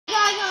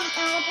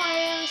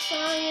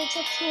sorry it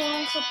took too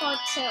long for part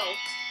 2.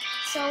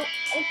 So,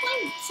 we're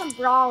playing some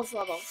Brawls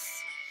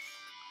levels.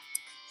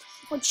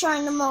 We're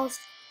trying the most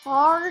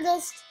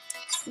hardest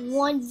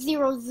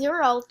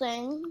 100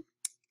 thing.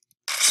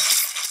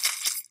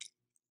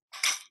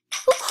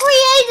 Who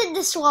created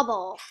this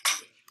level?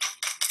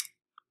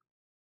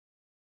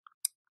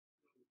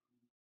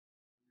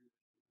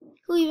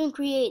 Who even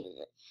created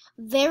it?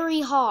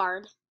 Very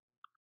hard.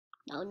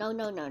 No.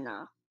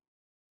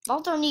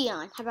 Volta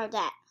Neon, how about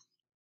that?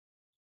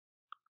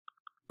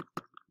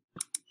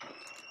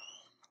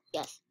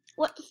 Yes.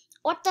 What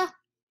the?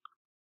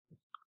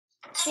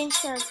 Change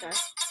character.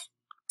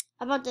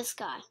 How about this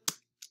guy?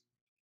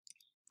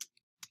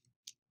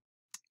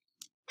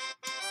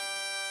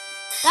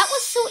 That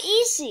was so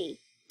easy.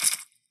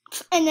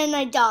 And then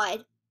I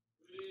died.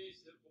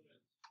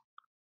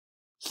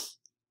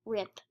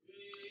 Rip.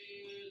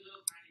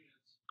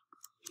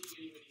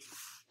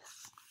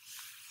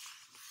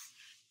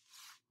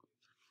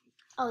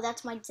 Oh,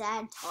 that's my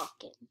dad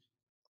talking.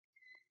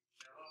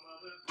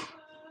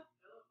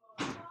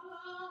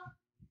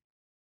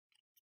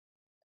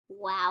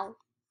 Wow.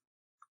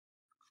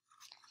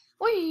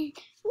 Wait,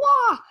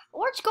 wow,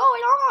 what's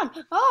going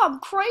on? Oh, I'm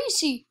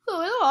crazy.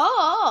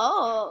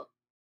 Oh.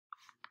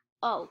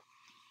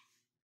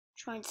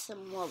 Trying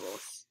some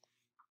levels.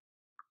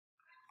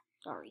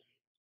 Sorry.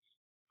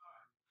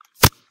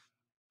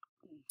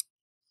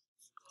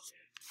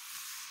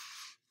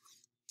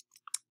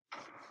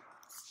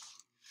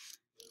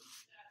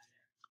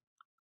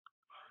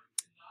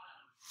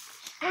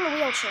 I'm a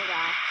wheelchair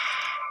guy.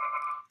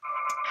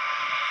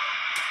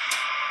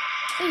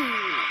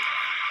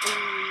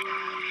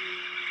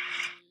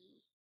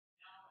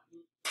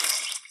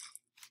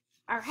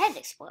 Our head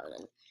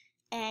exploded.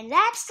 And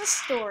that's the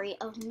story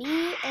of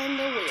me and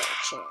the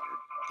wheelchair.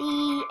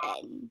 The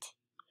end.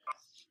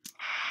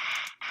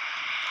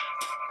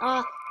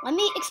 Let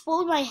me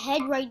explode my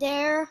head right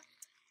there.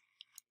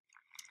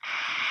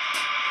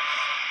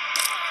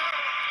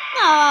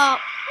 No.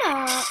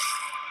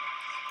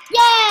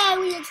 Yeah,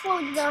 we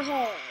exploded our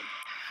head.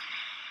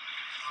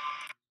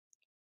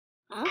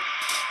 Huh?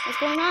 What's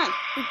going on?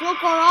 We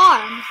broke our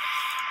arm.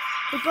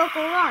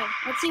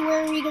 Let's see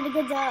where we're gonna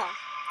go.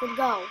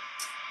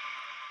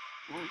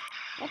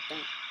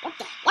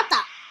 What the?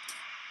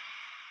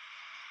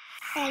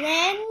 And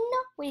then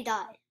we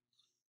died.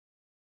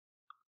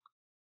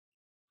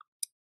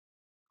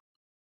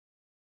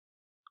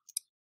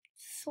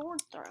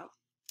 Sword throw.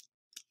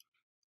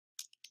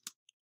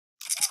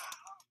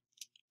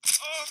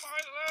 Oh, my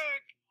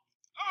leg!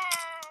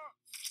 Oh!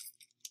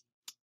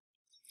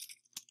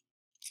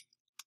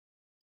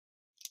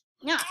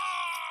 No.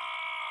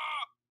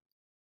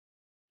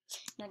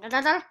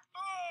 No.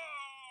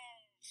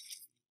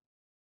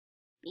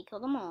 We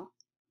killed them all.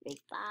 Big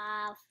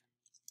 5.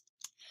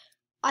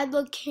 I'm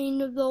the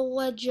king of the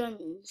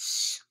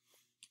legends.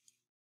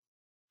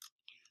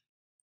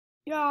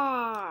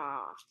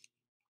 Yeah.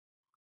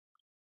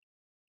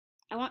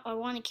 I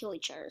want to kill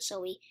each other,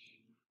 so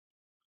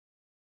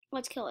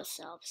let's kill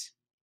ourselves.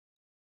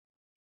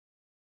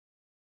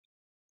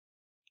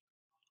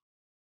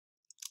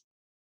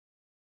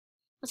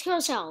 Let's kill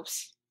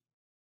ourselves.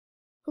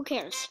 Who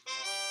cares?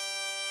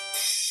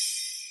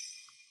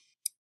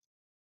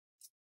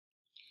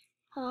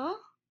 Huh?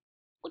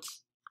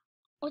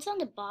 What's on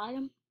the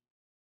bottom?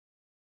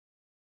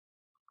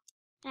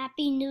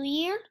 Happy New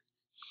Year?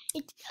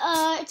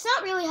 It's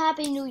not really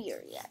Happy New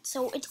Year yet,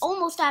 so it's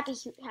almost Happy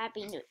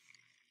New.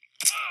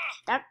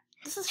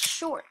 This is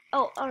short.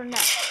 Oh no.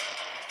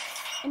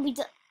 And we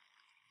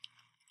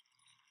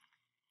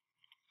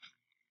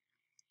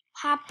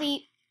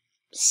Happy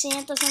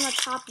Santa's on the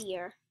top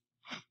here.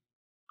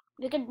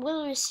 We could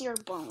literally see our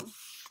bone.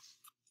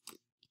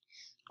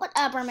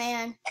 Whatever,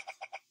 man.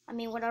 I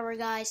mean, whatever,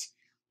 guys.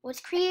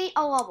 Let's create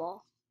a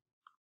level.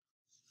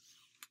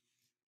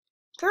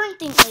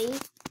 Currently,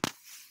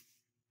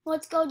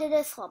 let's go to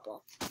this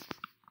level.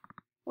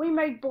 We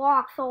made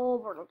blocks all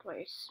over the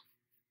place.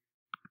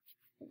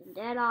 Isn't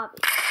that obvious?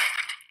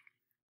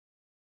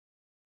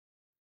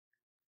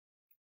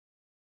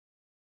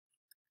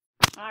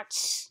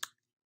 That's...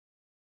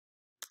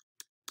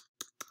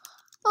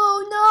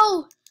 Oh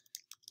no!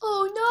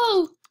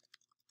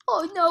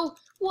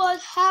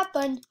 What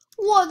happened?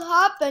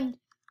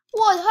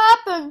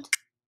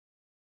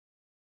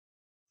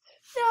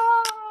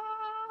 No!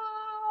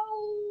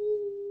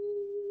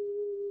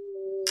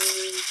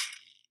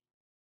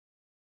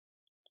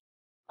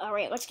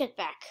 Alright, let's get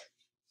back.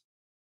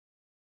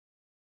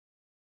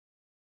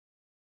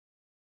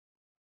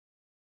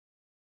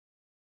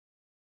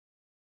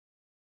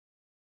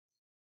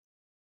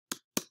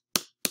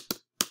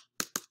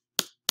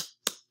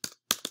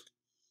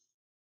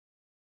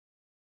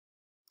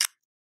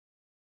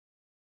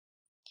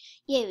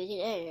 Yeah, we can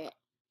edit it.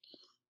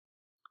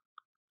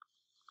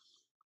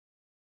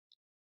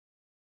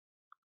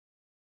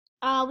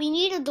 We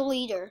need a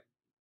deleter.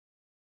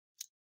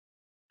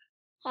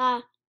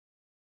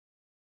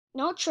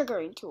 No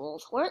triggering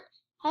tools.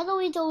 How do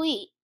we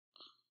delete?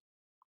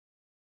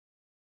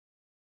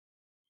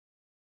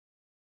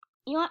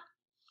 You know what?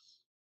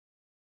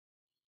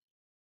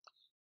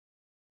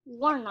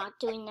 We're not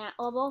doing that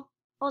level.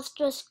 Let's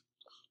just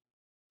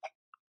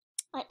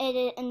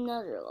edit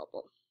another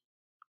level.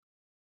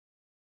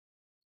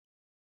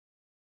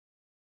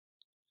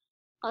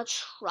 A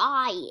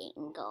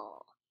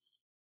triangle.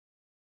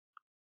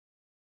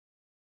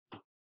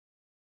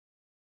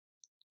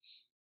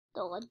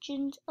 The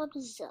Legend of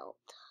Zelda.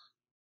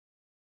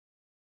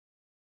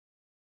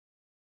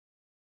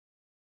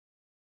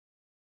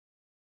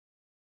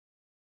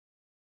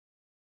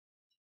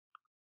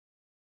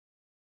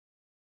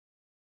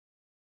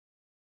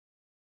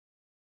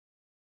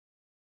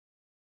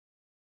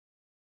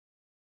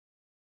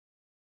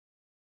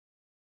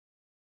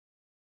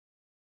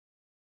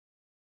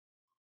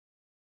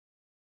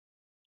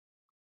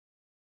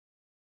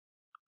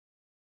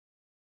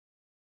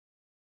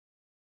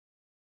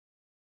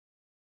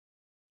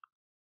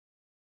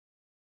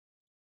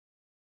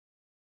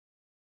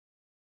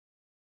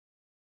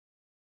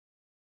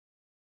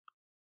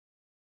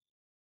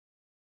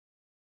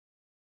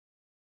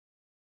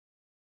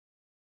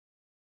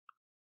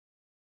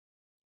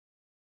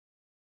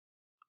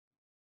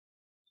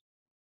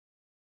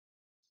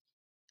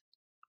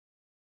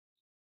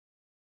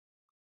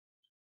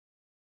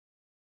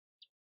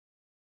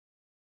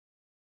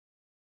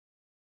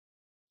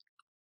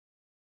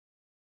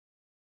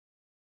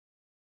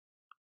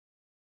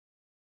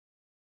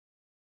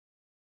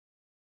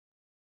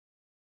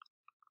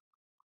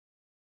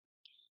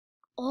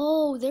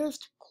 Oh, there's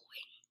the coin.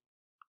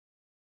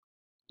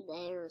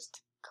 There's the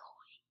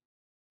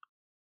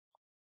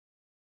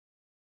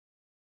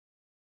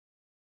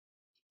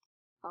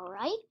coin.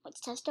 Alright,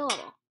 let's test the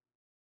level.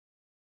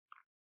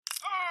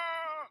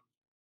 Ah!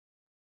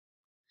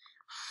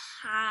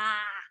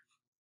 Ha!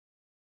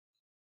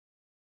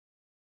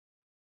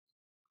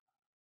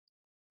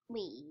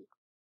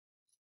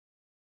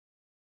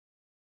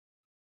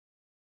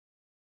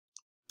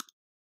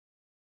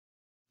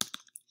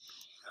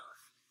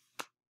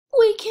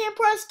 We can't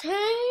press T.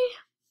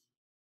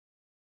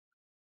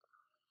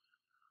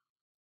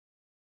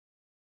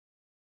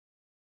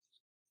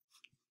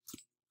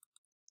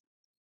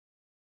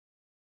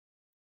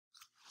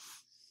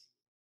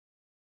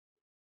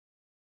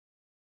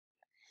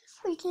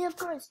 We can't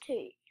press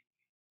T.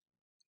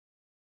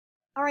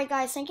 Alright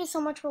guys, thank you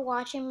so much for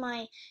watching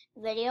my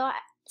video.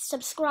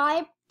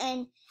 Subscribe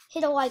and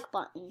hit a like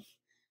button.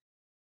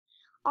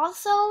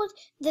 Also,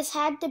 this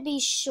had to be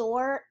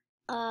short,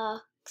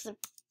 because I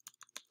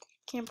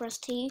can't press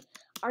T.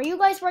 Are you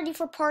guys ready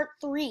for part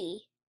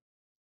 3?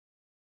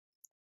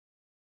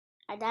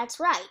 And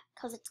that's right,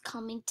 because it's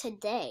coming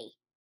today.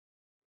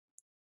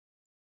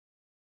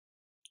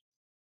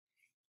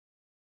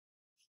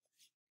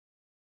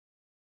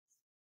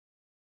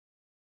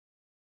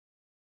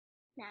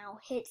 Now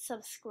hit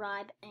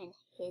subscribe and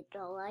hit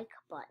the like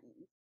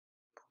button,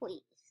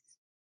 please.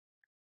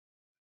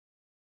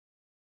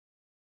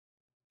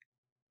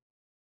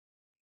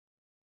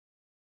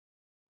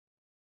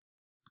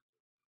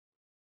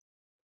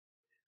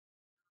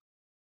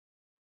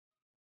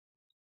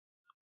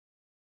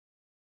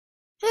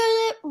 Hit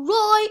it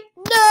right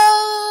now!